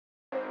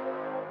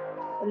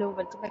Hello,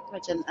 welcome back to my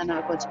channel and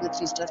I'm watching the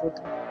 3-star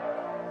hotel.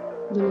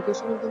 The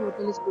location of the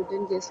hotel is good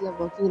and guests love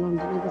walking around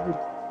the neighborhood.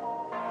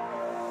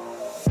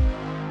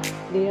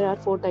 There are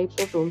 4 types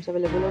of rooms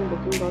available on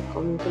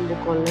booking.com. You can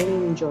book online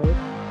and enjoy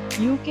it.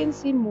 You can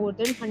see more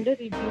than 100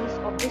 reviews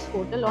of this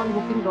hotel on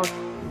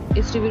booking.com.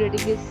 Its review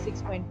rating is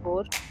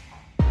 6.4,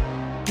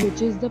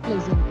 which is the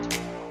pleasant.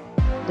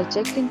 The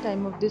check-in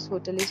time of this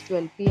hotel is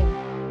 12 p.m.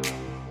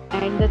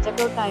 and the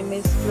check-out time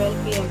is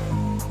 12 p.m.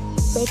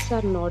 Pets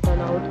are not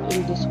allowed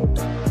in this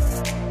hotel.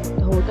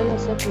 The hotel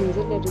accepts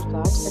major credit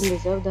cards and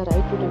reserves the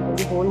right to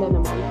temporarily hold an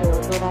amount prior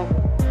to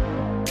arrival.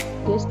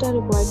 Guests are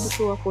required to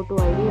show a photo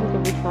ID and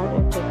credit card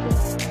at check-in.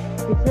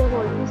 If you have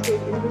already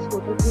stayed in this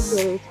hotel, please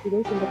share your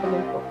experience in the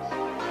comment box.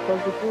 For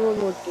booking or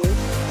more details,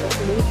 check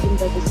the link in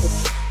the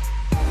description.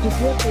 If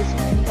you are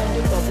facing any kind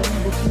of problem in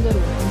booking a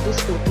room in this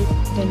hotel,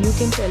 then you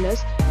can tell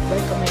us by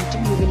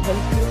commenting. We will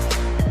help you.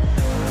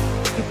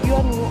 If you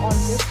are new on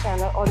this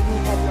channel or you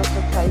have not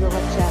subscribed our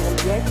channel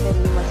yet, then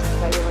you must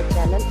subscribe our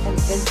channel and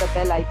press the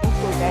bell icon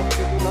so that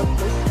you do not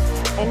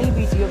miss any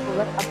video of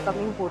our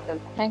upcoming hotel.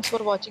 Thanks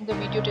for watching the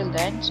video till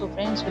the end. So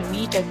friends, we'll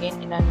meet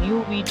again in a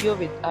new video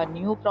with a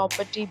new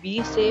property.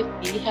 Be safe,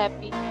 be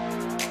happy.